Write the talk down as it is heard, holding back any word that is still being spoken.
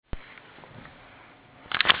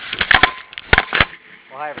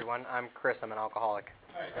Well, hi everyone. I'm Chris. I'm an alcoholic.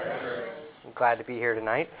 Hi, Chris. I'm glad to be here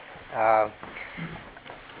tonight.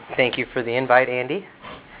 Thank you for the invite, Andy.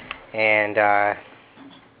 And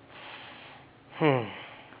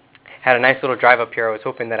had a nice little drive up here. I was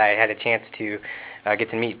hoping that I had a chance to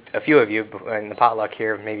get to meet a few of you in the potluck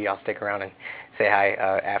here. Maybe I'll stick around and say hi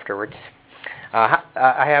afterwards.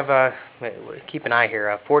 I have keep an eye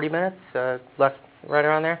here. 40 minutes left, right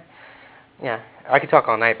around there. Yeah, I could talk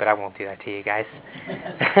all night, but I won't do that to you guys.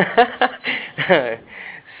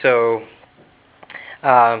 So,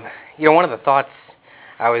 one of the thoughts,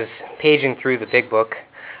 I was paging through the big book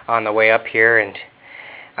on the way up here, and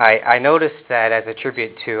I noticed that as a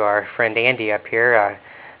tribute to our friend Andy up here,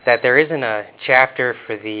 that there isn't a chapter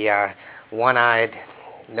for the one-eyed,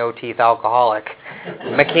 no-teeth alcoholic,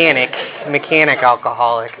 mechanic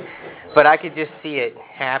alcoholic, but I could just see it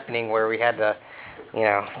happening where we had the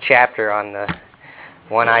chapter on the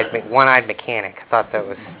one-eyed mechanic. I thought that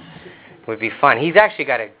would be fun. He's actually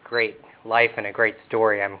got a great life and a great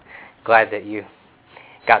story. I'm glad that you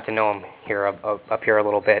got to know him here up here a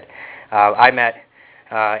little bit. I met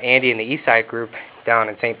Andy in the Eastside group down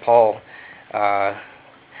in St. Paul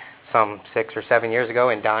some 6 or 7 years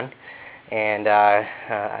ago in Dunn, and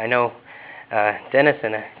I know Dennis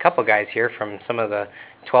and a couple guys here from some of the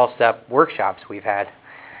 12-step workshops we've had.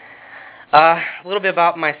 A little bit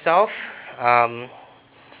about myself. I'll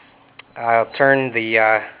turn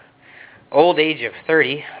the old age of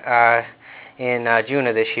 30 in June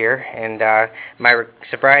of this year, and my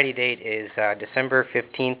sobriety date is December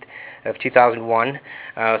 15th of 2001.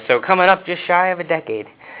 So coming up just shy of a decade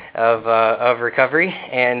of recovery,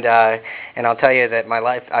 and I'll tell you that my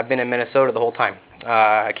life, I've been in Minnesota the whole time.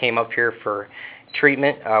 I came up here for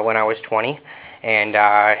treatment when I was 20,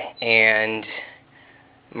 and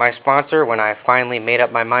my sponsor, when I finally made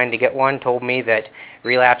up my mind to get one, told me that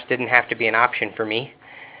relapse didn't have to be an option for me,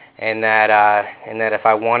 and that if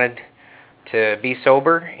I wanted to be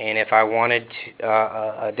sober and if I wanted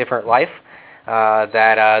a different life,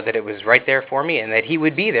 that it was right there for me, and that he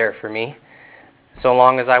would be there for me so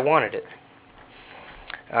long as I wanted it.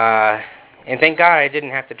 And thank God I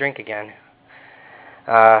didn't have to drink again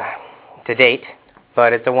to date,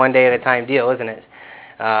 but it's a one day at a time deal, isn't it?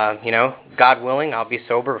 God willing, I'll be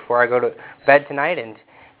sober before I go to bed tonight and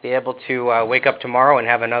be able to wake up tomorrow and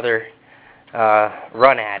have another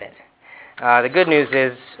run at it. The good news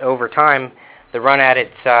is, over time, the run at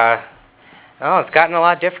it's gotten a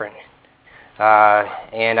lot different.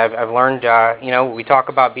 And I've learned, we talk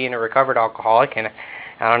about being a recovered alcoholic, and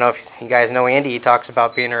I don't know if you guys know Andy. He talks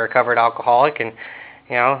about being a recovered alcoholic, and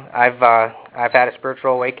I've had a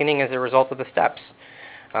spiritual awakening as a result of the steps.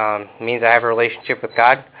 It means I have a relationship with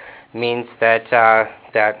God. It means that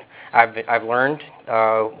I've learned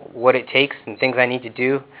what it takes and things I need to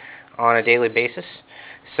do on a daily basis,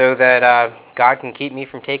 so that God can keep me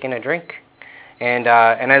from taking a drink. And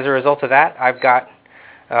as a result of that, I've got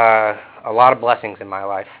a lot of blessings in my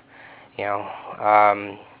life.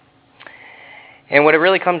 And what it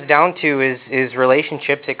really comes down to is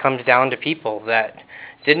relationships. It comes down to people that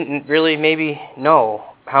didn't really maybe know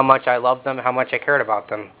how much I loved them, how much I cared about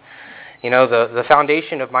them. The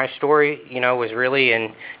foundation of my story, was really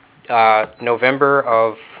in November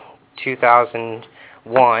of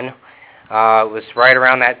 2001. It was right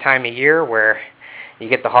around that time of year where you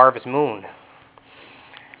get the harvest moon.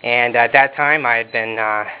 And at that time, I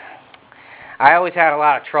always had a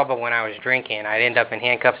lot of trouble when I was drinking. I'd end up in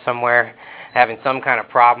handcuffs somewhere, having some kind of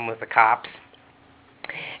problem with the cops.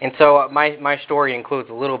 And so my story includes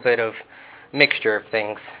a little bit of mixture of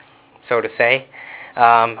things, so to say.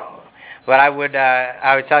 But I would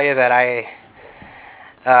tell you that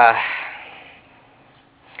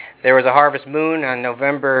there was a harvest moon on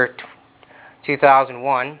November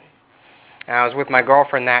 2001. And I was with my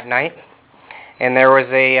girlfriend that night, and there was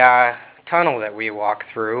a tunnel that we walked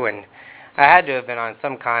through, and I had to have been on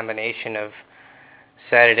some combination of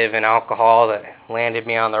sedative and alcohol that landed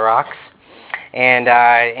me on the rocks. And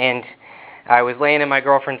I was laying in my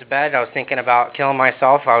girlfriend's bed. I was thinking about killing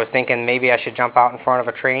myself. I was thinking maybe I should jump out in front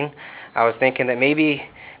of a train. I was thinking that maybe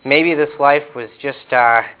this life was just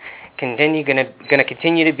going to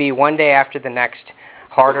continue to be one day after the next,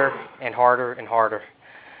 harder and harder and harder.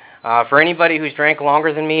 For anybody who's drank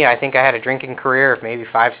longer than me, I think I had a drinking career of maybe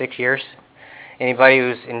 5-6 years. Anybody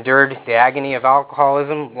who's endured the agony of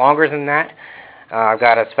alcoholism longer than that, I've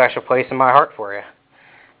got a special place in my heart for you,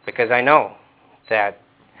 because I know that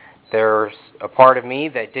there's a part of me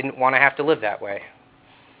that didn't want to have to live that way.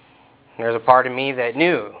 There's a part of me that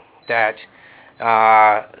knew that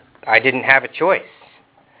I didn't have a choice,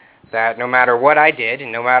 that no matter what I did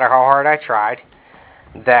and no matter how hard I tried,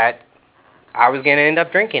 that I was going to end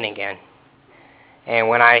up drinking again. And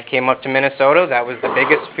when I came up to Minnesota, that was the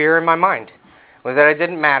biggest fear in my mind, was that it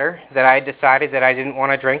didn't matter, that I had decided that I didn't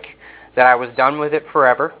want to drink, that I was done with it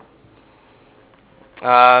forever,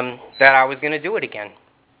 that I was going to do it again.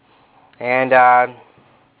 And,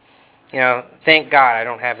 thank God I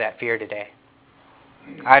don't have that fear today.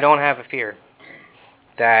 I don't have a fear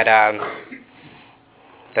that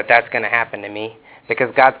that's going to happen to me,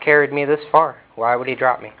 because God's carried me this far. Why would He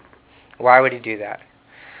drop me? Why would He do that?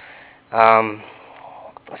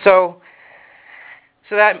 So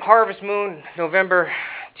that harvest moon, November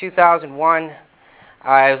 2001,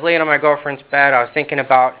 I was laying on my girlfriend's bed. I was thinking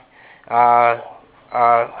about how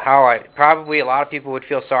probably a lot of people would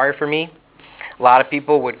feel sorry for me. A lot of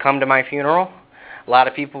people would come to my funeral. A lot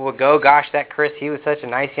of people would go, "Gosh, that Chris, he was such a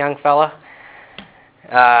nice young fella."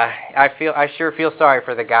 I sure feel sorry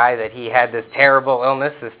for the guy that he had this terrible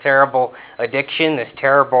illness, this terrible addiction, this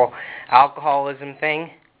terrible alcoholism thing,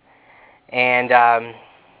 and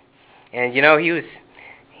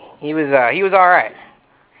he was all right.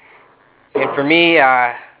 And for me,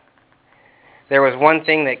 there was one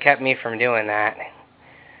thing that kept me from doing that,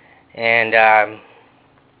 and that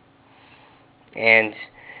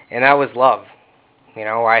was love.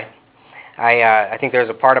 I think there was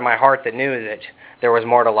a part of my heart that knew that there was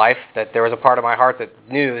more to life, that there was a part of my heart that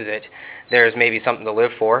knew that there's maybe something to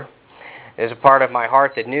live for. There's a part of my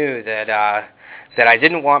heart that knew that I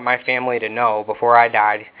didn't want my family to know before I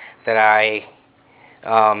died that I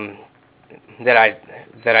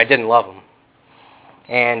didn't love them.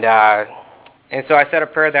 And so I said a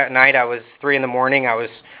prayer that night. I was 3 a.m. I was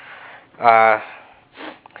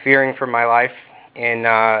fearing for my life in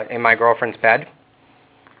my girlfriend's bed.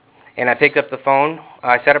 And I picked up the phone.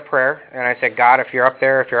 I said a prayer, and I said, "God, if you're up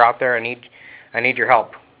there, if you're out there, I need your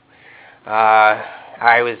help."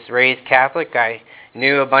 I was raised Catholic. I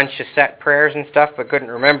knew a bunch of set prayers and stuff, but couldn't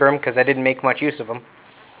remember them because I didn't make much use of them.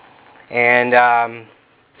 And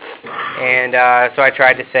so I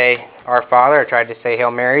tried to say Our Father. I tried to say Hail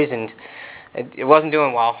Marys, and it wasn't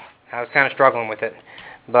doing well. I was kind of struggling with it.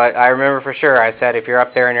 But I remember for sure I said, "If you're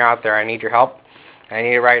up there and you're out there, I need your help. I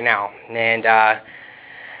need it right now." And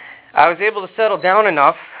I was able to settle down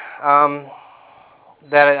enough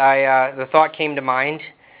that the thought came to mind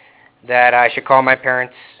that I should call my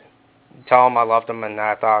parents, tell them I loved them, and that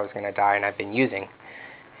I thought I was going to die, and I've been using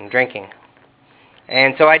and drinking.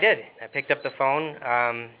 And so I did. I picked up the phone,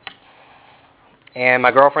 and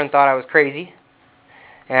my girlfriend thought I was crazy,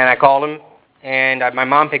 and I called him, and my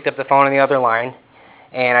mom picked up the phone on the other line,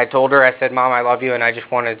 and I told her, I said, "Mom, I love you, and I just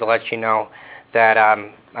wanted to let you know that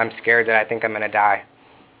I'm scared that I think I'm going to die.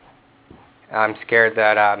 I'm scared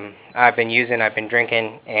that I've been using, I've been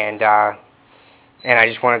drinking, and I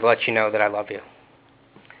just wanted to let you know that I love you."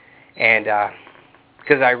 And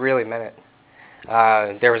because I really meant it.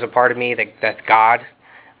 There was a part of me that's God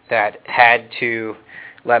that had to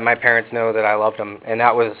let my parents know that I loved them, and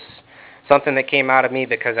that was something that came out of me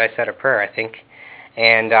because I said a prayer, I think.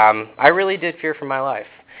 And I really did fear for my life.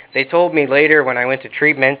 They told me later when I went to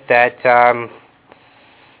treatment that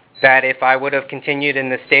if I would have continued in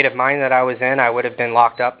the state of mind that I was in, I would have been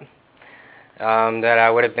locked up, that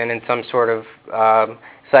I would have been in some sort of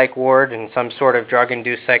psych ward and some sort of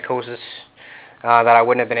drug-induced psychosis that I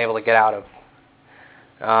wouldn't have been able to get out of.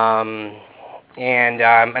 And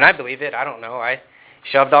I believe it. I don't know. I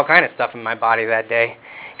shoved all kind of stuff in my body that day.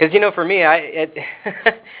 Because, for me, I'm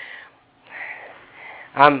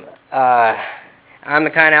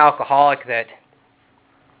the kind of alcoholic that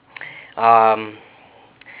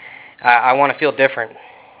I want to feel different.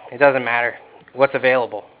 It doesn't matter what's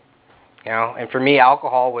available, And for me,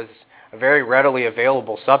 alcohol was a very readily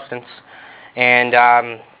available substance. And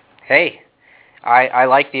hey, I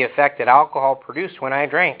like the effect that alcohol produced when I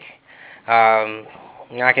drank.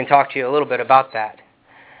 I can talk to you a little bit about that.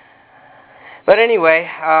 But anyway,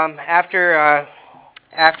 after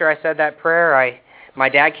I said that prayer, my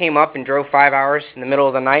dad came up and drove 5 hours in the middle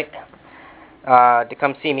of the night to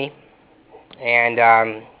come see me,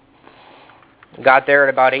 and got there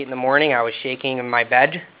at about 8 in the morning. I was shaking in my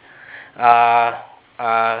bed,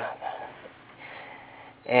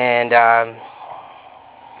 and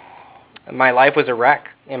my life was a wreck.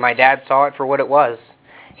 And my dad saw it for what it was.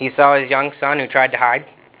 He saw his young son who tried to hide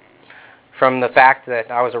from the fact that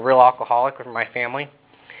I was a real alcoholic from my family.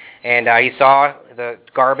 And he saw the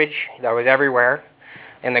garbage that was everywhere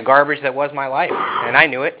and the garbage that was my life. And I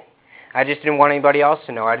knew it. I just didn't want anybody else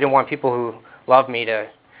to know. I didn't want people who loved me to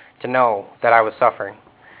know that I was suffering.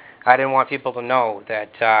 I didn't want people to know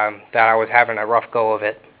that I was having a rough go of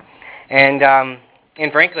it. And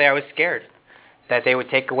frankly, I was scared that they would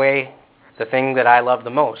take away the thing that I loved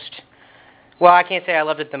the most. Well, I can't say I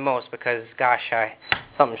loved it the most because, gosh,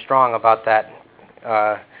 something strong about that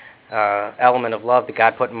element of love that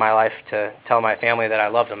God put in my life to tell my family that I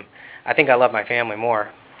loved them. I think I love my family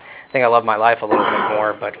more. I think I love my life a little bit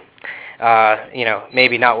more, but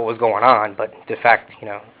maybe not what was going on, but the fact,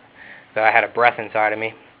 that I had a breath inside of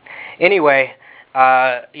me. Anyway, but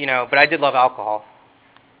I did love alcohol.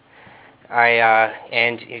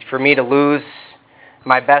 And for me to lose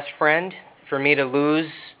my best friend, for me to lose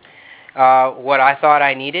what I thought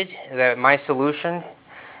I needed, my solution,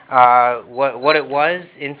 what it was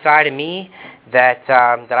inside of me that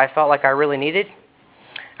I felt like I really needed,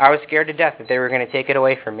 I was scared to death that they were going to take it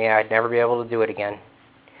away from me. I'd never be able to do it again.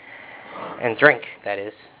 And drink, that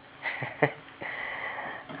is.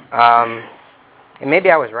 And maybe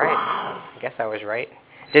I was right. I guess I was right.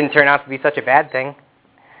 Didn't turn out to be such a bad thing.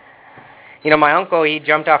 My uncle, he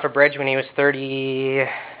jumped off a bridge when he was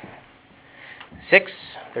 36,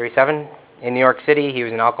 37 in New York City. He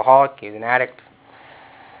was an alcoholic. He was an addict.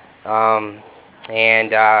 And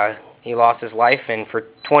he lost his life. And for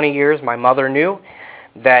 20 years, my mother knew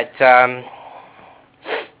that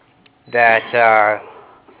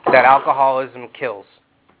alcoholism kills.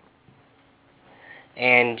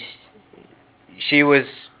 And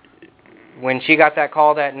when she got that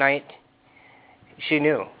call that night, she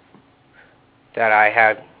knew that I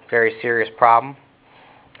had a very serious problem.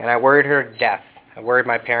 And I worried her to death. I worried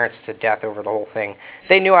my parents to death over the whole thing.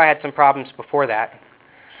 They knew I had some problems before that.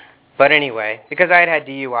 But anyway, because I had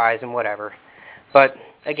DUIs and whatever. But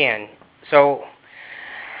again, so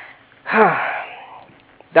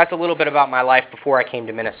that's a little bit about my life before I came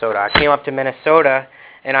to Minnesota. I came up to Minnesota,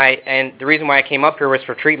 and the reason why I came up here was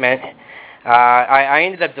for treatment. I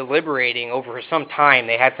ended up deliberating over some time.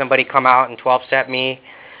 They had somebody come out and 12-step me,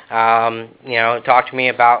 talk to me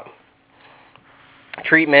about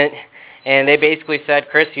treatment, and they basically said,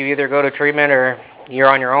 Chris, you either go to treatment or you're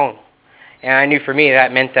on your own. And I knew for me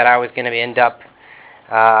that meant that I was going to end up.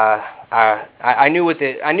 I knew what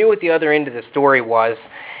the other end of the story was,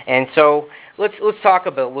 and so let's talk a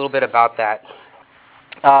little bit about that.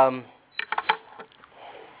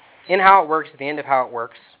 In How It Works, at the end of How It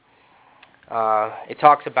Works, it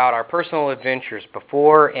talks about our personal adventures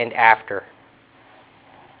before and after.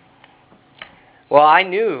 Well, I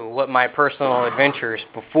knew what my personal adventures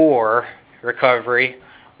before recovery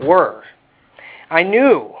were. I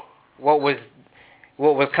knew what was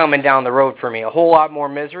coming down the road for me. A whole lot more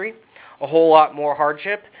misery, a whole lot more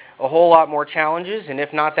hardship, a whole lot more challenges, and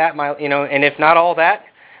if not that, and if not all that,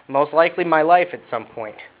 most likely my life at some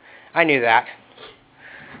point. I knew that.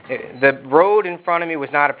 The road in front of me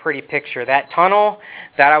was not a pretty picture. That tunnel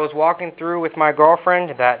that I was walking through with my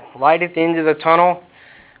girlfriend, that light at the end of the tunnel,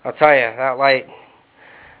 I'll tell you, that light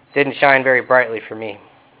didn't shine very brightly for me.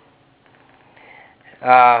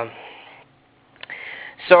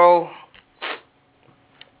 So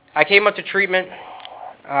I came up to treatment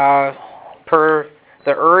per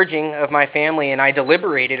the urging of my family, and I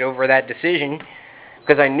deliberated over that decision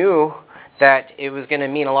because I knew that it was going to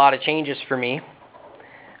mean a lot of changes for me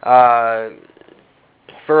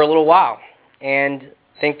for a little while. And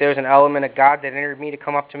I think there's an element of God that entered me to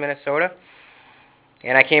come up to Minnesota.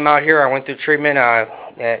 And I came out here. I went through treatment at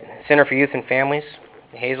Center for Youth and Families,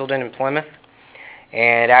 Hazelden and Plymouth.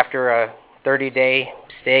 And after a 30-day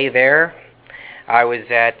stay there, I was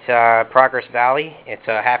at Progress Valley. It's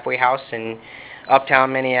a halfway house in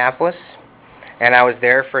uptown Minneapolis. And I was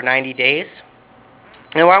there for 90 days.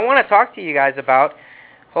 And what I want to talk to you guys about,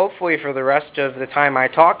 hopefully for the rest of the time I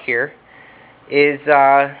talk here, is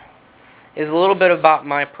a little bit about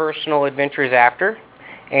my personal adventures after,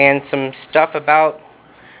 and some stuff about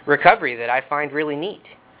recovery that I find really neat.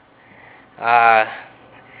 I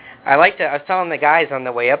was telling the guys on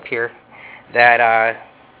the way up here that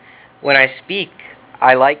when I speak,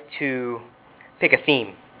 I like to pick a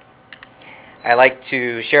theme. I like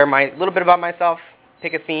to share a little bit about myself,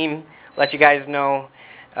 pick a theme, let you guys know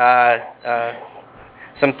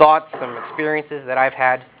some thoughts, some experiences that I've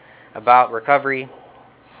had about recovery.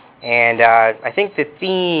 And I think the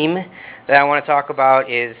theme that I want to talk about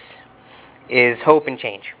is hope and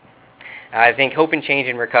change. I think hope and change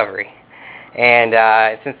in recovery. And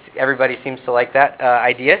since everybody seems to like that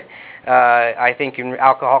idea, I think in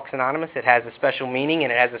Alcoholics Anonymous it has a special meaning,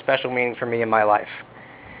 and it has a special meaning for me in my life.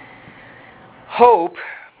 Hope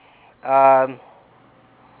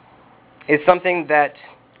is something that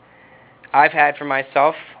I've had for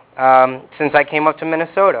myself since I came up to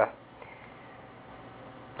Minnesota.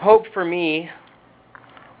 Hope for me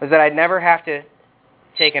was that I'd never have to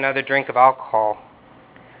take another drink of alcohol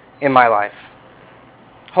in my life.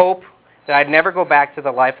 Hope that I'd never go back to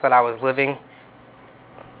the life that I was living.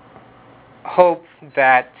 hope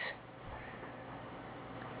that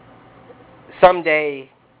someday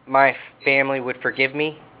my family would forgive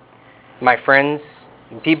me, my friends,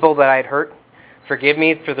 and people that I'd hurt, forgive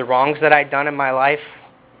me for the wrongs that I'd done in my life.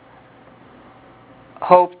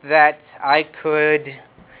 Hope that I could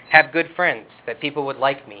have good friends, that people would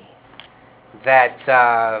like me, that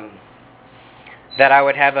I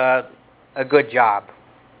would have a good job.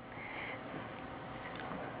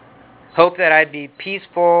 Hope that I'd be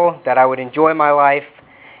peaceful, that I would enjoy my life,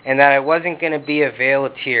 and that I wasn't going to be a vale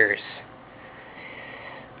of tears.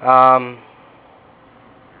 A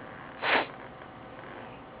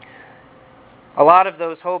lot of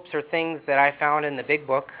those hopes are things that I found in the big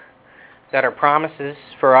book that are promises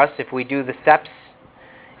for us if we do the steps,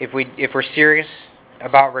 if we're serious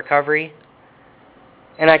about recovery.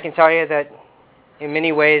 And I can tell you that in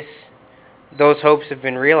many ways those hopes have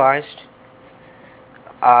been realized.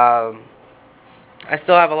 I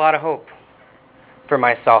still have a lot of hope for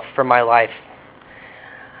myself, for my life.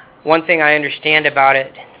 One thing I understand about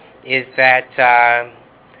it is that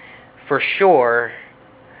for sure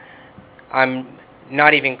I'm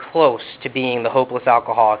not even close to being the hopeless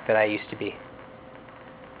alcoholic that I used to be.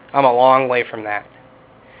 I'm a long way from that.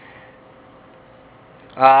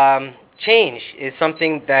 Change is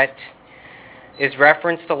something that is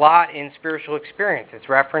referenced a lot in spiritual experience. It's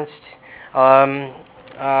referenced in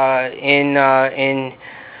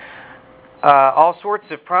all sorts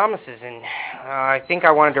of promises, and I think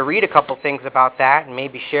I wanted to read a couple things about that and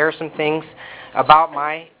maybe share some things about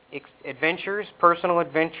my adventures, personal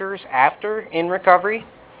adventures in recovery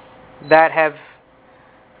that have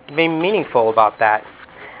been meaningful about that.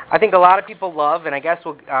 I think a lot of people love, and I guess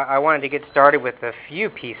I wanted to get started with a few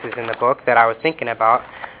pieces in the book that I was thinking about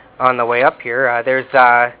on the way up here.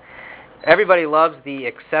 Everybody loves the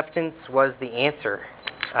acceptance was the answer.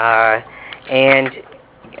 And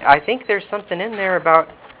I think there's something in there about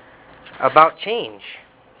change.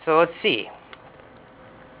 So let's see.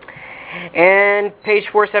 And page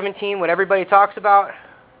 417, what everybody talks about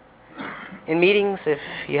in meetings, if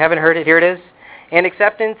you haven't heard it, here it is. And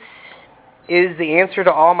acceptance is the answer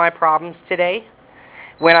to all my problems today.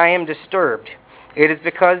 When I am disturbed, it is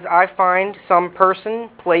because I find some person,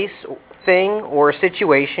 place, thing, or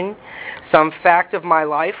situation, some fact of my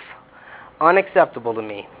life, unacceptable to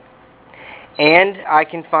me. And I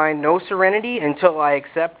can find no serenity until I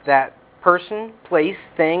accept that person, place,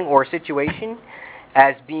 thing, or situation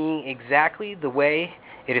as being exactly the way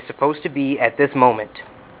it is supposed to be at this moment.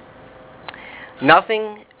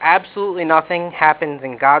 Nothing, absolutely nothing, happens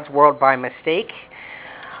in God's world by mistake.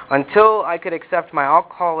 Until I could accept my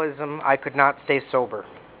alcoholism, I could not stay sober.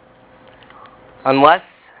 Unless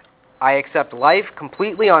I accept life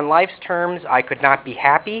completely on life's terms, I could not be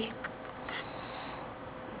happy.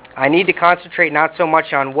 I need to concentrate not so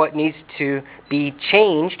much on what needs to be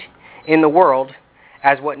changed in the world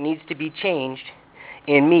as what needs to be changed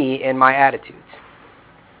in me and my attitudes.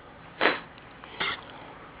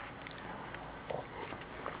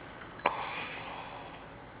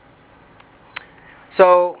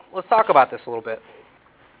 So let's talk about this a little bit.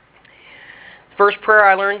 The first prayer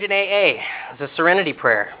I learned in AA is a serenity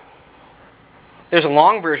prayer. There's a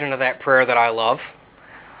long version of that prayer that I love.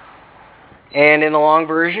 And in the long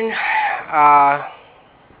version,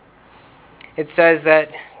 it says that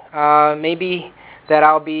maybe that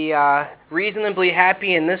I'll be reasonably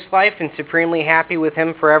happy in this life and supremely happy with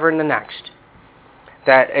Him forever in the next.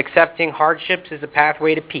 That accepting hardships is a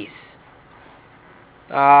pathway to peace.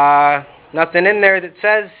 Nothing in there that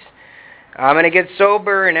says I'm going to get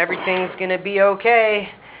sober and everything's going to be okay.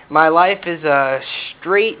 My life is a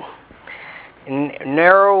straight and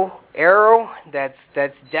narrow arrow that's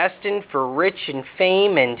destined for rich and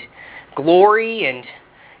fame and glory and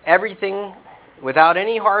everything without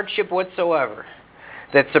any hardship whatsoever.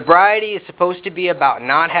 That sobriety is supposed to be about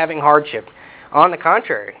not having hardship. On the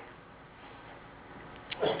contrary.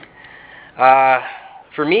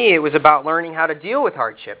 For me, it was about learning how to deal with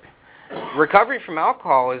hardship. Recovery from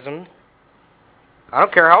alcoholism, I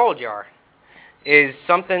don't care how old you are, is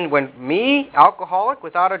something when me, alcoholic,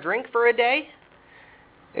 without a drink for a day,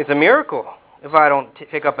 it's a miracle if I don't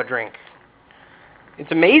pick up a drink.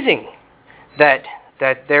 It's amazing that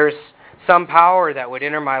there's some power that would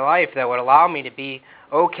enter my life that would allow me to be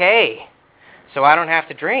okay so I don't have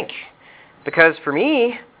to drink. Because for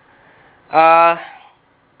me, I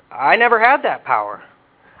never had that power.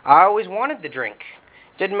 I always wanted to drink.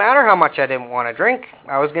 Didn't matter how much I didn't want to drink.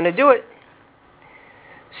 I was going to do it.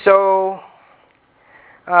 So,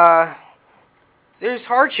 there's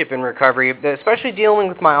hardship in recovery, especially dealing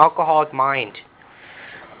with my alcoholic mind.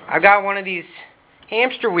 I've got one of these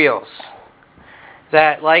hamster wheels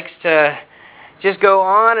that likes to just go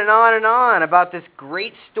on and on and on about this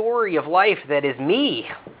great story of life that is me.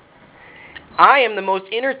 I am the most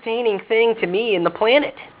entertaining thing to me in the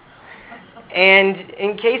planet. And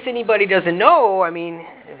in case anybody doesn't know, I mean,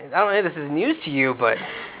 I don't know if this is news to you, but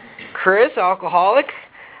Chris, alcoholic,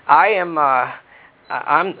 I'm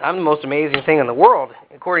the most amazing thing in the world,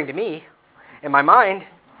 according to me, in my mind.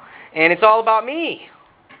 And it's all about me.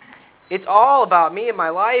 It's all about me and my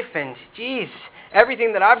life, and geez,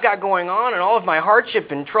 everything that I've got going on, and all of my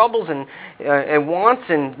hardship and troubles and wants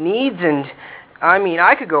and needs, and I mean,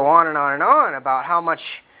 I could go on and on and on about how much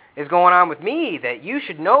is going on with me that you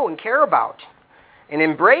should know and care about and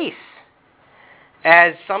embrace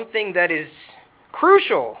as something that is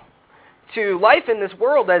crucial to life in this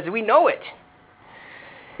world as we know it.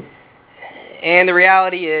 And the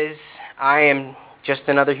reality is, I am just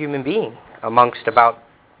another human being amongst about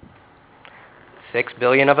 6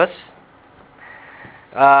 billion of us.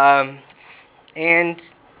 And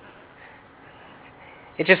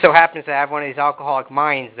it just so happens to have one of these alcoholic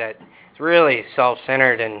minds that is really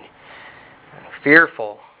self-centered and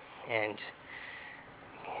fearful and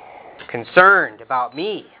concerned about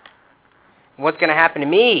me, what's going to happen to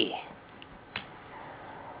me.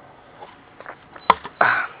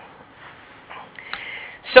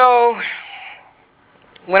 So,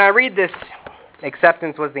 when I read this,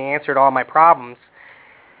 acceptance was the answer to all my problems,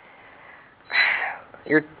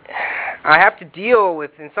 I have to deal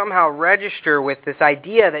with and somehow register with this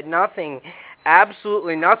idea that nothing,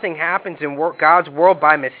 absolutely nothing happens in God's world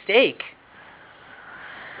by mistake.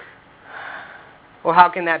 Well, how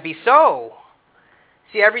can that be so?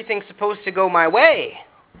 See, everything's supposed to go my way.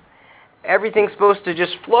 Everything's supposed to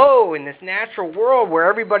just flow in this natural world where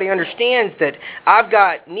everybody understands that I've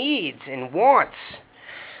got needs and wants.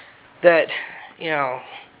 That,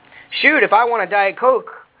 shoot, if I want a Diet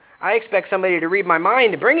Coke, I expect somebody to read my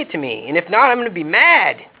mind and bring it to me. And if not, I'm going to be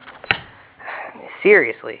mad.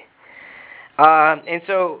 Seriously. And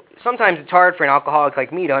so sometimes it's hard for an alcoholic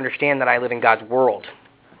like me to understand that I live in God's world.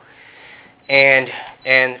 And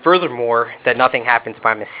furthermore, that nothing happens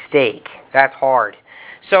by mistake. That's hard.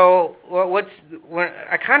 So when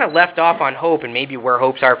I kind of left off on hope and maybe where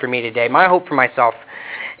hopes are for me today. My hope for myself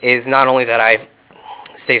is not only that I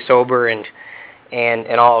stay sober and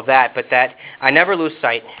all of that, but that I never lose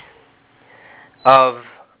sight of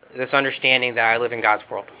this understanding that I live in God's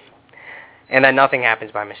world and that nothing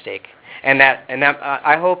happens by mistake. And that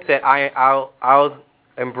I hope that I'll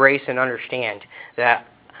embrace and understand that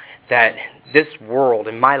this world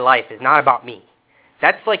and my life is not about me.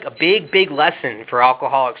 That's like a big lesson for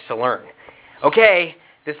alcoholics to learn. Okay,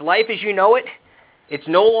 this life as you know it, it's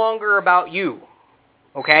no longer about you.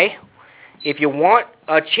 Okay? If you want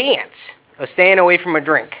a chance of staying away from a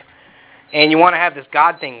drink and you want to have this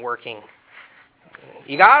God thing working,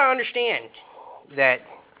 you got to understand that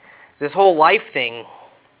this whole life thing,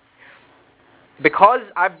 because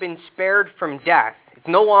I've been spared from death, it's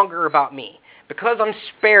no longer about me. Because I'm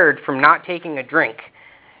spared from not taking a drink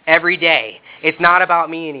every day, it's not about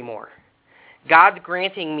me anymore. God's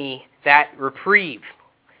granting me that reprieve.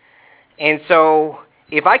 And so,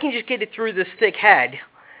 if I can just get it through this thick head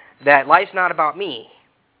that life's not about me,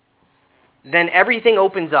 then everything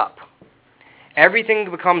opens up. Everything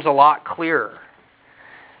becomes a lot clearer.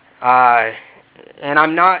 And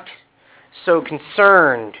I'm not so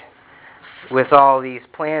concerned with all these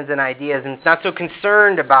plans and ideas, and not so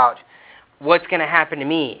concerned about what's going to happen to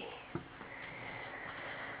me.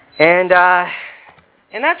 And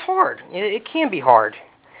that's hard. It can be hard.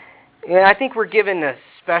 And I think we're given a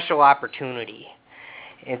special opportunity.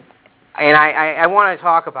 And I want to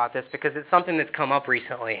talk about this because it's something that's come up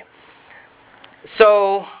recently.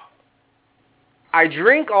 So, I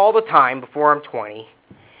drink all the time before I'm 20,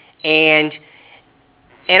 and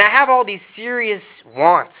I have all these serious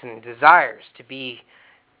wants and desires to be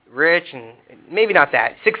rich and maybe not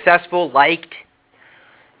that, successful, liked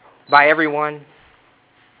by everyone.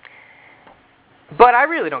 But I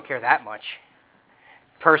really don't care that much,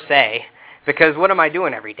 per se, because what am I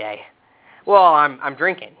doing every day? Well, I'm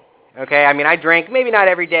drinking, okay? I mean, I drink, maybe not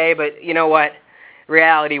every day, but you know what?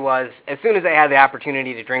 Reality was, as soon as I had the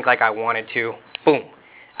opportunity to drink like I wanted to, boom,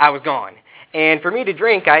 I was gone. And for me to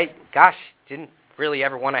drink, I didn't really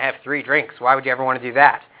ever want to have 3 drinks. Why would you ever want to do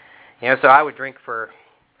that? So I would drink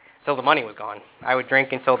until the money was gone. I would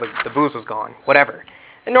drink until the booze was gone, whatever.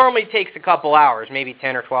 It normally takes a couple hours, maybe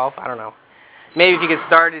 10 or 12, I don't know. Maybe if you get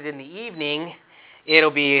started in the evening,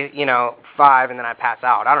 it'll be, 5 and then I pass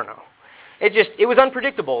out. I don't know. It was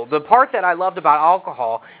unpredictable. The part that I loved about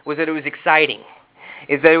alcohol was that it was exciting,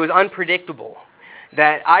 is that it was unpredictable,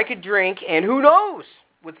 that I could drink and who knows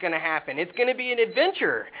what's going to happen. It's going to be an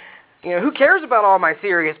adventure. Who cares about all my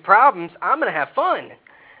serious problems? I'm going to have fun.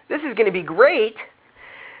 This is going to be great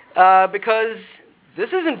because this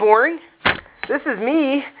isn't boring. This is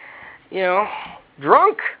me,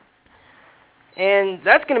 drunk. And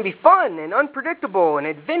that's going to be fun and unpredictable and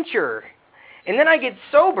adventure. And then I get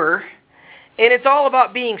sober, and it's all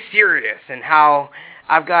about being serious and how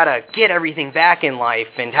I've got to get everything back in life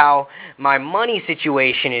and how my money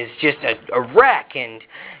situation is just a wreck, and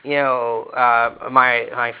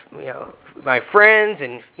my friends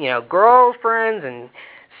and girlfriends and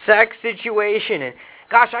sex situation, and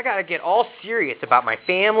gosh, I got to get all serious about my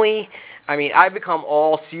family. I mean, I become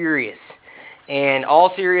all serious and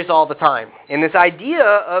all serious all the time. And this idea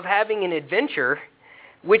of having an adventure,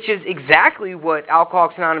 which is exactly what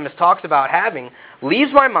Alcoholics Anonymous talks about having,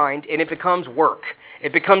 leaves my mind and it becomes work.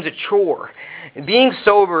 It becomes a chore. Being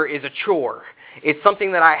sober is a chore. It's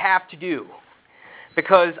something that I have to do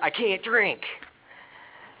because I can't drink.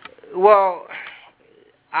 Well,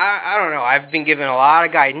 I don't know. I've been given a lot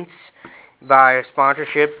of guidance by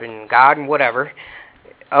sponsorship and God and whatever.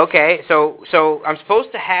 Okay, so I'm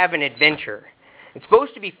supposed to have an adventure. It's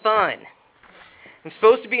supposed to be fun. I'm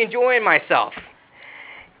supposed to be enjoying myself.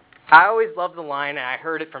 I always love the line, and I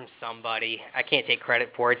heard it from somebody, I can't take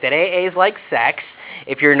credit for it, that AA is like sex.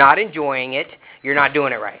 If you're not enjoying it, you're not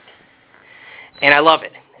doing it right. And I love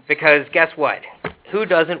it, because guess what? Who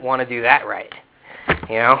doesn't want to do that right?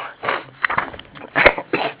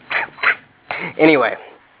 Anyway,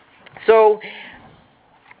 so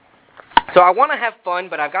I want to have fun,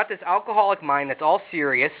 but I've got this alcoholic mind that's all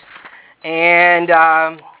serious, and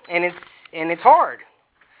it's hard.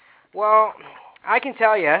 Well, I can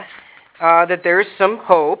tell you that there's some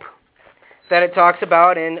hope that it talks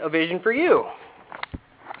about in A Vision for You.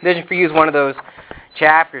 Vision for You is one of those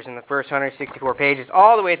chapters in the first 164 pages,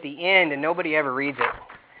 all the way at the end, and nobody ever reads it.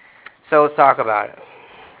 So let's talk about it.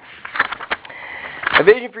 A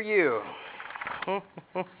Vision for You.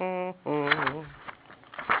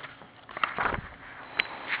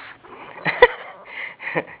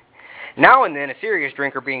 Now and then, a serious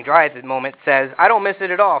drinker being dry at the moment says, I don't miss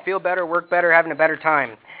it at all. Feel better, work better, having a better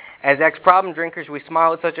time. As ex-problem drinkers, we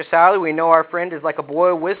smile at such a sally. We know our friend is like a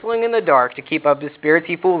boy whistling in the dark. To keep up his spirits,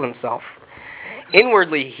 he fools himself.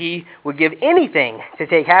 Inwardly, he would give anything to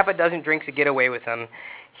take half a dozen drinks to get away with him.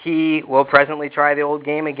 He will presently try the old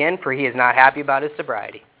game again, for he is not happy about his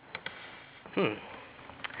sobriety.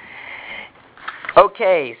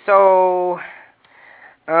 Okay, so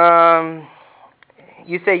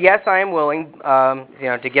you say, yes, I am willing,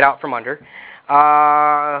 to get out from under.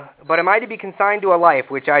 But am I to be consigned to a life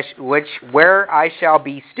where I shall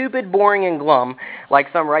be stupid, boring, and glum, like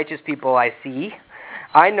some righteous people I see?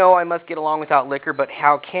 I know I must get along without liquor, but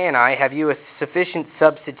how can I? Have you a sufficient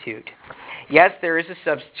substitute? Yes, there is a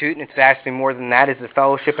substitute, and it's vastly more than that, is the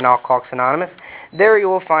fellowship in Alcoholics Anonymous. There you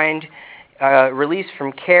will find release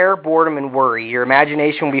from care, boredom, and worry. Your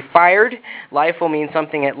imagination will be fired. Life will mean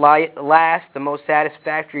something at last. The most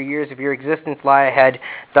satisfactory years of your existence lie ahead.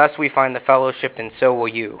 Thus we find the fellowship, and so will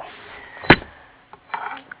you.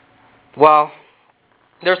 Well,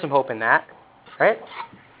 there's some hope in that, right?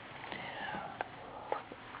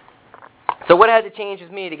 So what had to change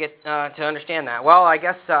with me to get to understand that? Well, I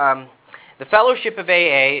guess the fellowship of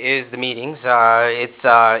AA is the meetings.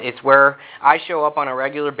 It's where I show up on a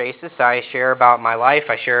regular basis. I share about my life.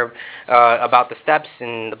 I share about the steps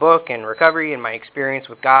in the book and recovery and my experience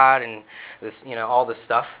with God and this, all this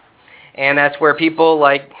stuff. And that's where people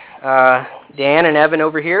like Dan and Evan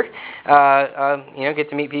over here, get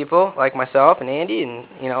to meet people like myself and Andy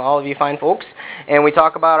and all of you fine folks. And we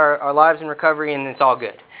talk about our lives in recovery, and it's all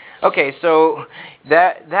good. Okay, so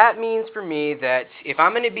that means for me that if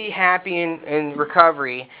I'm going to be happy in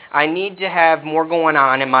recovery, I need to have more going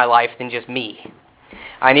on in my life than just me.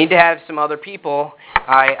 I need to have some other people.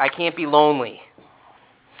 I can't be lonely.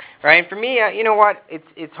 Right? And for me, you know what?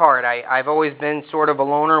 It's hard. I've always been sort of a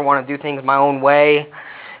loner, want to do things my own way.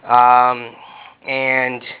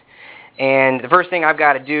 And the first thing I've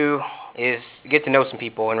got to do is get to know some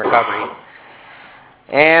people in recovery.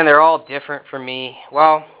 And they're all different from me.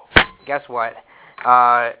 Well, guess what?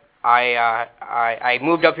 I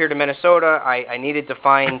moved up here to Minnesota. I needed to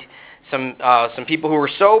find some people who were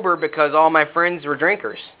sober because all my friends were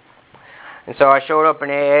drinkers. And so I showed up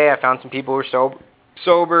in AA. I found some people who were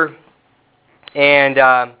sober, and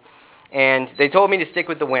they told me to stick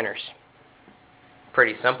with the winners.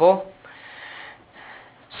 Pretty simple.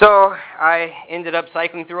 So I ended up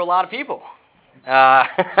cycling through a lot of people.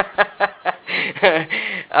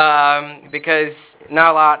 Because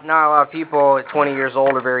not a lot of people at 20 years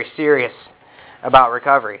old are very serious about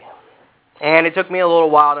recovery. And it took me a little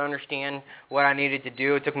while to understand what I needed to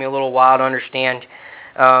do. It took me a little while to understand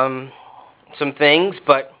some things,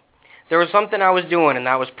 but there was something I was doing, and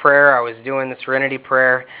that was prayer. I was doing the Serenity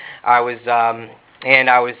Prayer. I was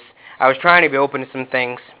trying to be open to some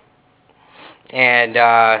things, and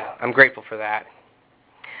I'm grateful for that.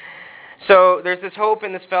 So there's this hope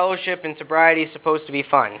in this fellowship, and sobriety is supposed to be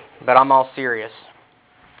fun, but I'm all serious.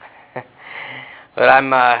 But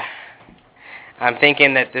I'm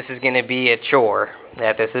thinking that this is going to be a chore,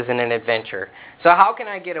 that this isn't an adventure. So how can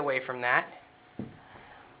I get away from that?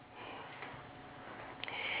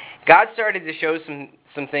 God started to show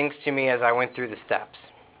some things to me as I went through the steps.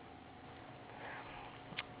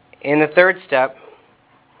 In the third step,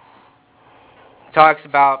 it talks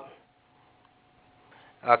about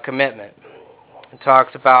a commitment. It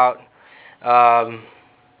talks about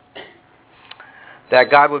that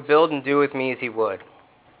God would build and do with me as He would.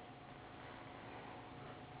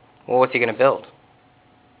 Well, what's He going to build?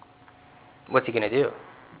 What's He going to do?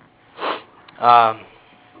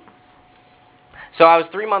 So I was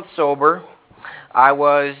 3 months sober. I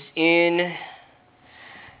was in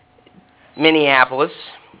Minneapolis,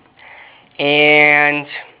 and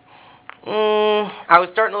I was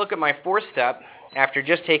starting to look at my fourth step after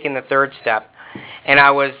just taking the third step, and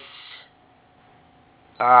I was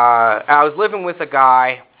living with a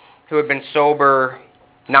guy who had been sober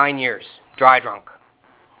 9 years, dry drunk.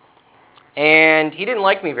 And he didn't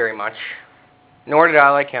like me very much, nor did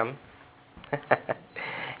I like him.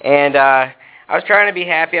 And I was trying to be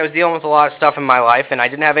happy. I was dealing with a lot of stuff in my life, and I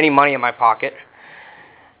didn't have any money in my pocket.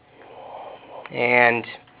 And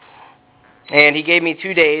he gave me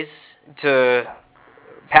 2 days to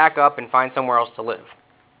pack up and find somewhere else to live.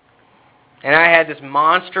 And I had this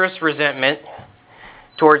monstrous resentment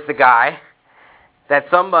towards the guy, that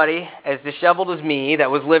somebody as disheveled as me, that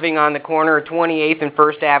was living on the corner of 28th and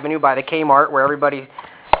 1st Avenue by the Kmart where everybody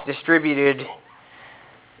distributed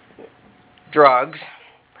drugs,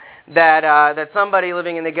 that somebody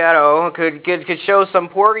living in the ghetto could show some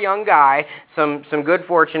poor young guy some good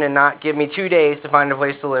fortune and not give me 2 days to find a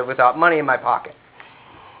place to live without money in my pocket.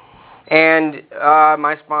 And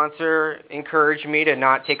my sponsor encouraged me to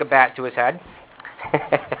not take a bat to his head.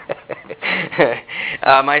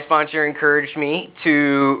 My sponsor encouraged me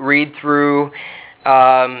to read through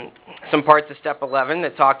some parts of Step 11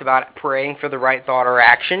 that talked about praying for the right thought or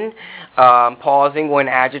action, pausing when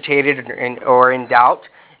agitated or in doubt,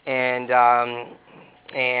 and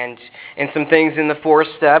some things in the fourth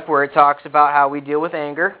step where it talks about how we deal with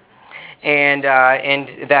anger, and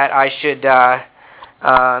that I should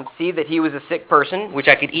see that he was a sick person, which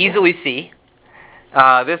I could easily see.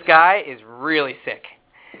 This guy is really sick,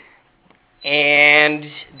 and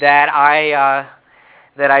that I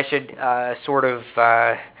should sort of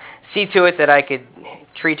see to it that I could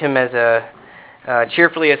treat him as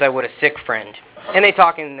cheerfully as I would a sick friend. And they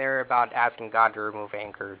talk in there about asking God to remove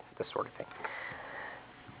anger, this sort of thing.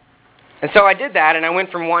 And so I did that, and I went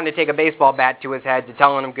from wanting to take a baseball bat to his head to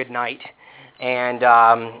telling him good night, and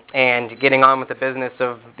getting on with the business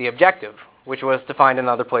of the objective, which was to find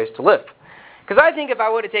another place to live. Because I think if I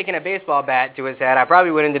would have taken a baseball bat to his head, I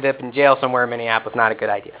probably would have ended up in jail somewhere in Minneapolis. Not a good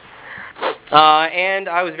idea. And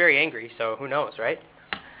I was very angry, so who knows, right?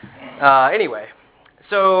 Anyway,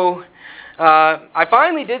 so I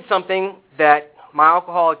finally did something that my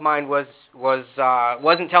alcoholic mind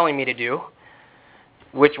wasn't telling me to do,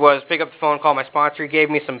 which was pick up the phone, call my sponsor. He gave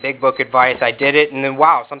me some big book advice. I did it, and then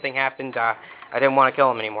wow, something happened. I didn't want to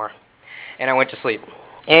kill him anymore, and I went to sleep.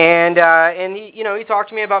 And he talked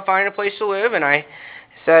to me about finding a place to live, and I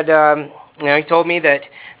said, he told me that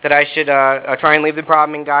I should try and leave the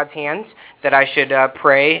problem in God's hands, that I should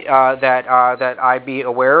pray that I be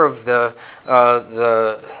aware of the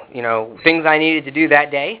things I needed to do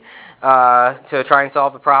that day to try and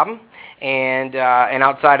solve the problem, and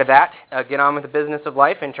outside of that, get on with the business of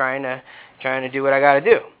life and trying to do what I got to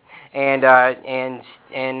do, and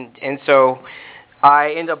so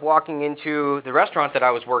I ended up walking into the restaurant that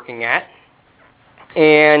I was working at,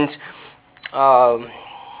 and I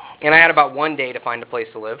had about 1 day to find a place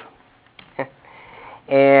to live,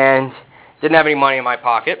 and didn't have any money in my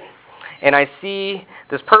pocket. And I see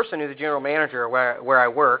this person who's a general manager where I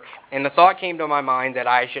work, and the thought came to my mind that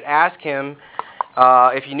I should ask him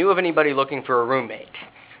if he knew of anybody looking for a roommate.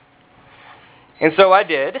 And so I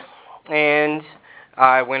did, and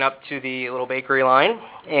I went up to the little bakery line,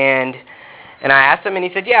 and I asked him, and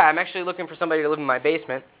he said, yeah, I'm actually looking for somebody to live in my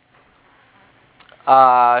basement.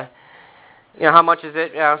 How much is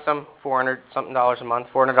it? Yeah, some $400-something a month,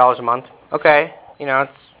 $400 a month. Okay,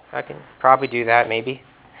 I can probably do that, maybe.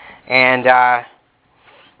 And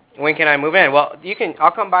When can I move in? Well,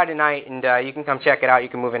 I'll come by tonight, and you can come check it out. You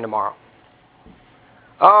can move in tomorrow.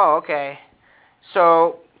 Oh, okay.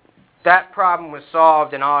 So that problem was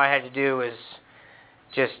solved, and all I had to do was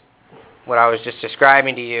just what I was just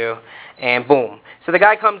describing to you, and boom. So the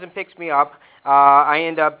guy comes and picks me up. I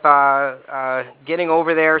end up getting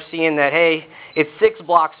over there, seeing that, hey, it's 6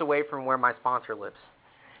 blocks away from where my sponsor lives.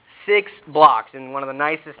 6 blocks in one of the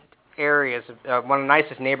nicest areas, one of the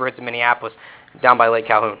nicest neighborhoods in Minneapolis, down by Lake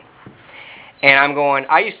Calhoun. And I'm going,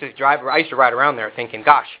 I used to ride around there thinking,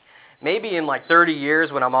 gosh, maybe in like 30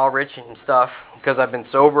 years when I'm all rich and stuff, because I've been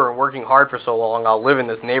sober and working hard for so long, I'll live in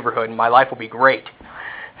this neighborhood and my life will be great.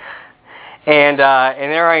 And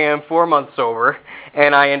there I am, 4 months sober,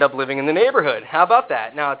 and I end up living in the neighborhood. How about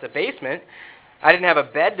that? Now, it's a basement. I didn't have a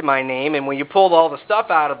bed to my name, and when you pulled all the stuff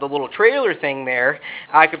out of the little trailer thing there,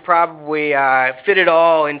 I could probably fit it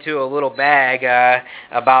all into a little bag,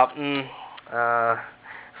 about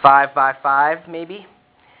 5 by 5, maybe.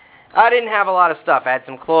 I didn't have a lot of stuff. I had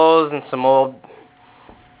some clothes and some old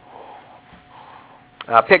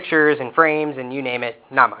pictures and frames and you name it.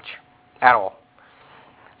 Not much at all.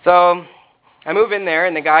 So I move in there,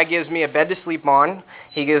 and the guy gives me a bed to sleep on.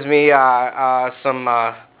 He gives me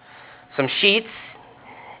some sheets,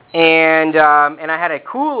 and I had a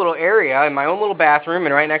cool little area in my own little bathroom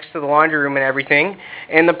and right next to the laundry room and everything.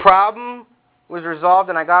 And the problem was resolved,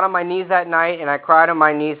 and I got on my knees that night, and I cried on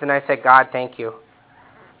my knees, and I said, God, thank you.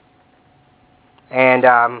 And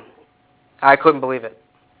I couldn't believe it.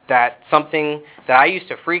 That something that I used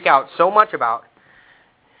to freak out so much about,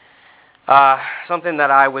 something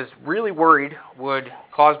that I was really worried would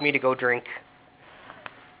cause me to go drink,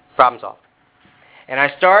 problem solved. And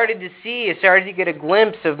I started to get a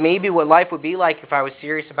glimpse of maybe what life would be like if I was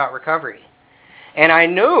serious about recovery. And I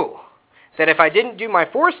knew that if I didn't do my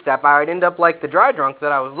 4-step, I would end up like the dry drunk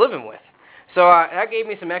that I was living with. So that gave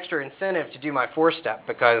me some extra incentive to do my 4-step,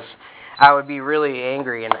 because I would be really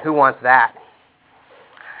angry, and who wants that?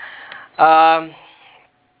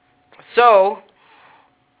 So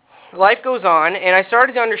life goes on, and I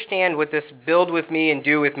started to understand what this build with me and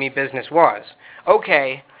do with me business was.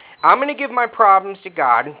 Okay, I'm going to give my problems to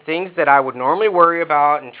God, things that I would normally worry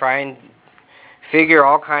about and try and figure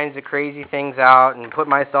all kinds of crazy things out and put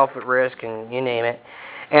myself at risk and you name it.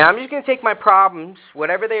 And I'm just going to take my problems,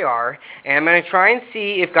 whatever they are, and I'm going to try and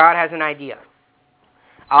see if God has an idea.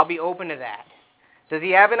 I'll be open to that. Does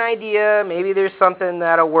he have an idea? Maybe there's something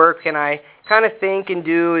that'll work. Can I kind of think and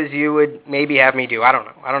do as you would maybe have me do? I don't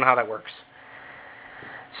know. I don't know how that works.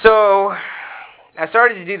 So I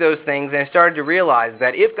started to do those things, and I started to realize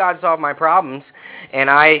that if God solved my problems and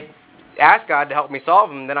I asked God to help me solve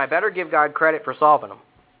them, then I better give God credit for solving them.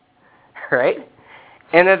 Right?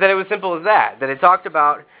 And that it was simple as that. That it talked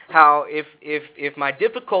about how if my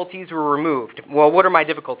difficulties were removed, well, what are my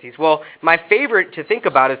difficulties? Well, my favorite to think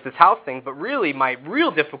about is this house thing, but really my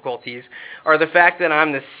real difficulties are the fact that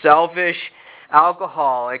I'm this selfish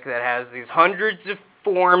alcoholic that has these hundreds of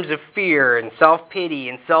forms of fear and self-pity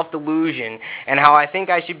and self-delusion, and how I think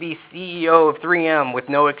I should be CEO of 3M with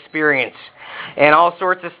no experience, and all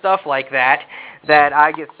sorts of stuff like that, that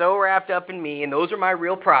I get so wrapped up in me, and those are my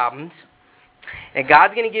real problems. And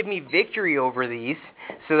God's going to give me victory over these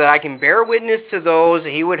so that I can bear witness to those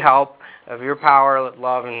that he would help of your power,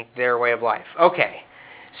 love, and their way of life. Okay,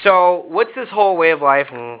 so what's this whole way of life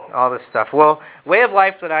and all this stuff? Well, way of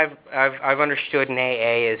life that I've understood in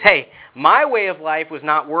AA is, hey, my way of life was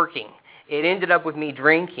not working. It ended up with me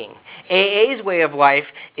drinking. AA's way of life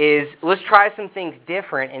is, let's try some things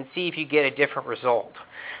different and see if you get a different result.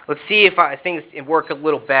 Let's see if things work a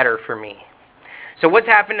little better for me. So what's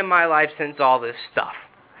happened in my life since all this stuff?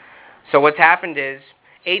 So what's happened is,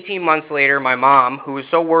 18 months later, my mom, who was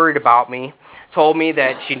so worried about me, told me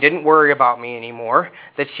that she didn't worry about me anymore,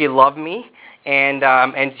 that she loved me, and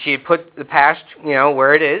she had put the past,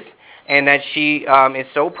 where it is, and that she is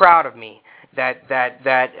so proud of me that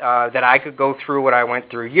I could go through what I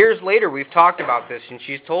went through. Years later, we've talked about this, and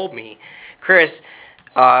she's told me, Chris,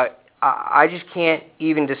 I just can't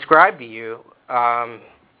even describe to you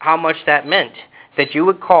how much that meant, that you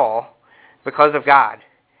would call because of God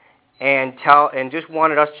and just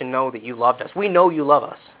wanted us to know that you loved us. We know you love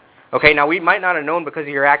us. Okay, now we might not have known because of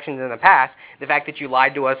your actions in the past, the fact that you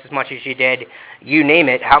lied to us as much as you did, you name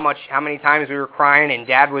it, how many times we were crying and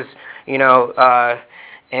Dad was, me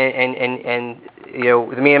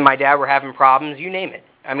and my dad were having problems, you name it.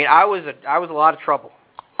 I mean, I was a lot of trouble.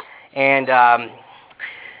 And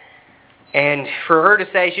for her to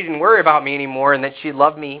say she didn't worry about me anymore and that she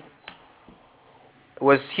loved me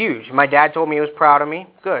was huge. My dad told me he was proud of me.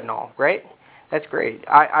 Good and all, right? That's great.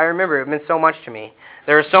 I remember it meant so much to me.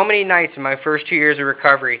 There were so many nights in my first 2 years of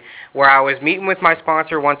recovery where I was meeting with my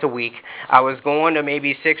sponsor once a week. I was going to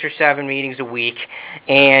maybe 6 or 7 meetings a week,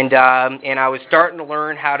 and I was starting to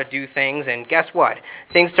learn how to do things. And guess what?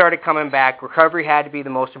 Things started coming back. Recovery had to be the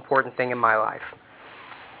most important thing in my life.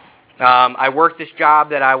 I worked this job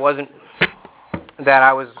that I was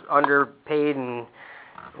underpaid and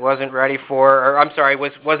wasn't ready for, or I'm sorry,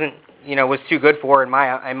 was too good for in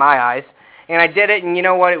my eyes. And I did it, and you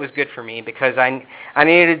know what? It was good for me because I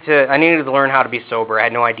needed to learn how to be sober. I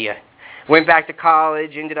had no idea. Went back to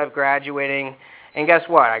college, ended up graduating, and guess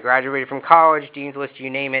what? I graduated from college, Dean's List, you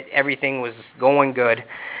name it. Everything was going good.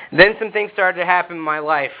 Then some things started to happen in my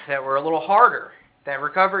life that were a little harder. That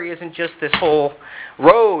recovery isn't just this whole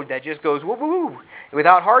road that just goes woo woo woo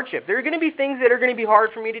without hardship. There are going to be things that are going to be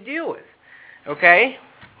hard for me to deal with. Okay?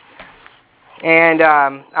 And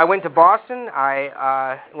I went to Boston.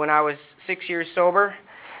 When I was 6 years sober,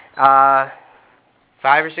 5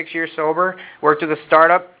 or 6 years sober, worked with a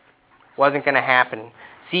startup. Wasn't going to happen.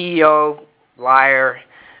 CEO, liar,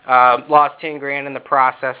 lost 10 grand in the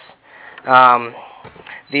process.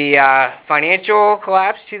 The financial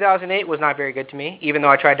collapse, 2008, was not very good to me, even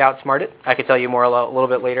though I tried to outsmart it. I could tell you more a little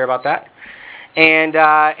bit later about that. And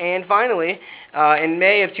finally, in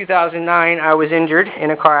May of 2009, I was injured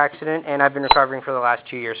in a car accident, and I've been recovering for the last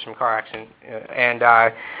 2 years from car accident.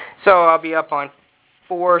 So I'll be up on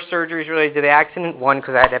 4 surgeries related to the accident. 1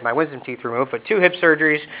 because I had to have my wisdom teeth removed, but 2 hip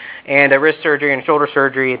surgeries and a wrist surgery and shoulder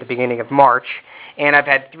surgery at the beginning of March. And I've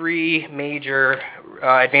had 3 major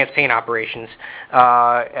advanced pain operations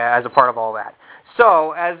as a part of all that.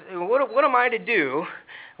 So, what am I to do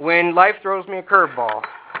when life throws me a curveball?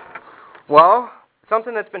 Well,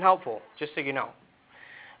 something that's been helpful, just so you know,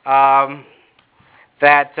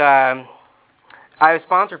 that I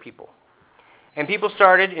sponsor people, and people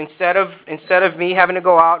started instead of me having to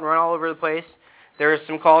go out and run all over the place. There were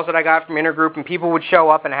some calls that I got from intergroup, and people would show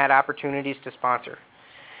up and I had opportunities to sponsor.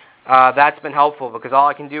 That's been helpful because all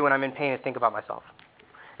I can do when I'm in pain is think about myself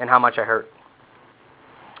and how much I hurt.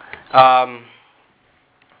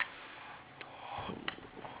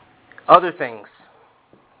 Other things.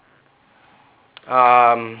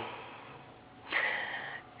 I've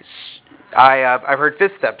heard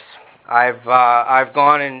fifth steps. I've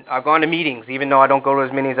gone to meetings, even though I don't go to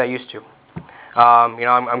as many as I used to.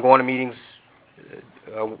 I'm going to meetings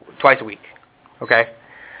twice a week. Okay,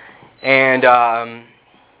 and I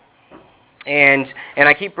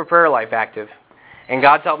keep my prayer life active, and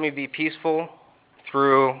God's helped me be peaceful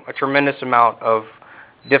through a tremendous amount of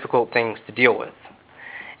difficult things to deal with.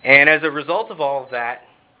 And as a result of all of that,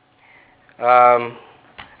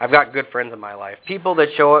 I've got good friends in my life. People that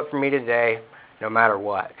show up for me today, no matter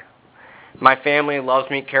what. My family loves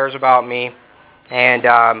me, cares about me, and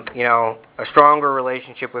a stronger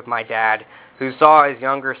relationship with my dad, who saw his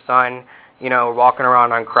younger son, walking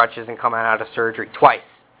around on crutches and coming out of surgery twice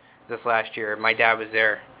this last year. My dad was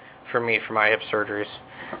there for me for my hip surgeries.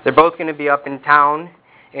 They're both going to be up in town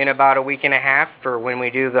in about a week and a half for when we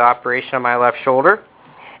do the operation on my left shoulder.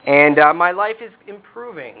 And my life is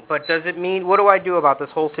improving, but does it mean, what do I do about this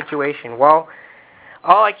whole situation? Well,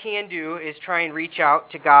 all I can do is try and reach out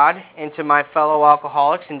to God and to my fellow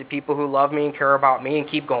alcoholics and to people who love me and care about me and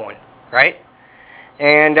keep going, right?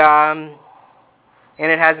 And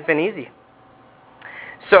it hasn't been easy.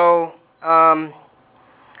 So,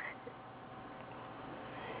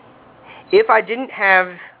 if I didn't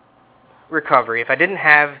have recovery, if I didn't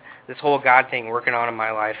have this whole God thing working on in my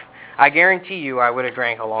life, I guarantee you I would have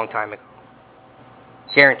drank a long time ago.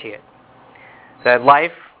 Guarantee it. That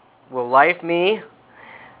life will life me.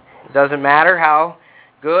 It doesn't matter how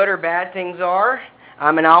good or bad things are.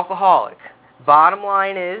 I'm an alcoholic. Bottom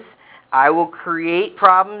line is, I will create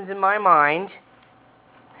problems in my mind,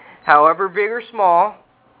 however big or small.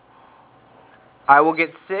 I will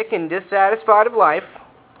get sick and dissatisfied of life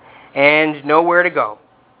and know where to go.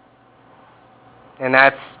 And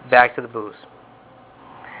that's back to the booze.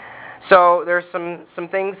 So there's some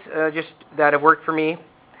things just that have worked for me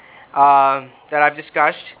that I've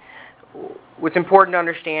discussed. What's important to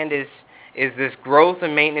understand is this growth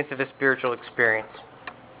and maintenance of a spiritual experience.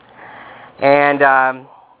 And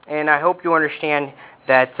I hope you understand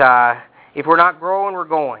that if we're not growing, we're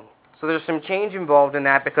going. So there's some change involved in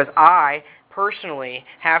that because I personally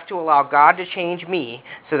have to allow God to change me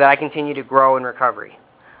so that I continue to grow in recovery.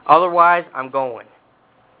 Otherwise, I'm going.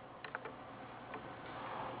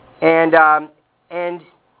 And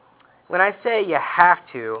when I say you have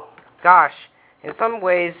to, gosh, in some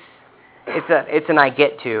ways, it's an I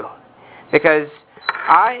get to, because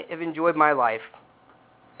I have enjoyed my life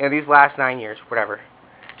in these last 9 years, whatever,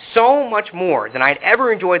 so much more than I'd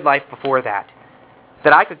ever enjoyed life before that.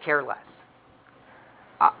 that I could care less.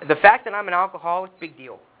 The fact that I'm an alcoholic, big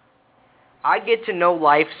deal. I get to know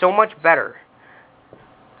life so much better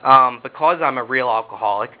because I'm a real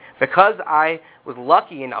alcoholic, because I was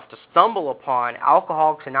lucky enough to stumble upon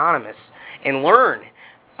Alcoholics Anonymous and learn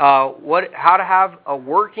how to have a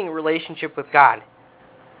working relationship with God.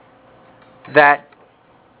 That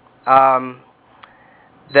all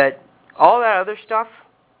that other stuff,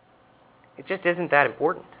 it just isn't that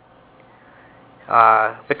important.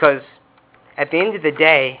 Because at the end of the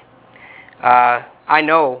day, I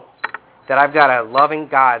know that I've got a loving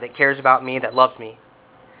God that cares about me, that loves me,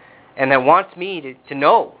 and that wants me to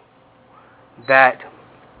know that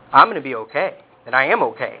I'm going to be okay, that I am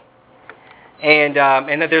okay, and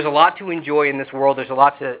that there's a lot to enjoy in this world. There's a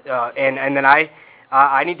lot to, and that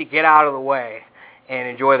I need to get out of the way and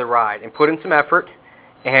enjoy the ride and put in some effort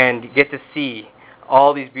and get to see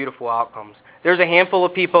all these beautiful outcomes. There's a handful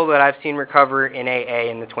of people that I've seen recover in AA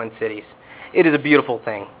in the Twin Cities. It is a beautiful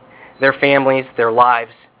thing. Their families, their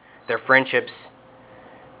lives, their friendships.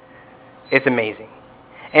 It's amazing.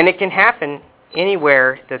 And it can happen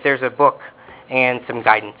anywhere that there's a book and some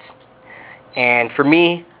guidance. And for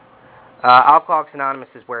me, Alcoholics Anonymous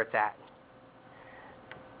is where it's at.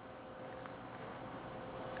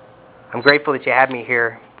 I'm grateful that you had me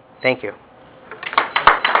here. Thank you.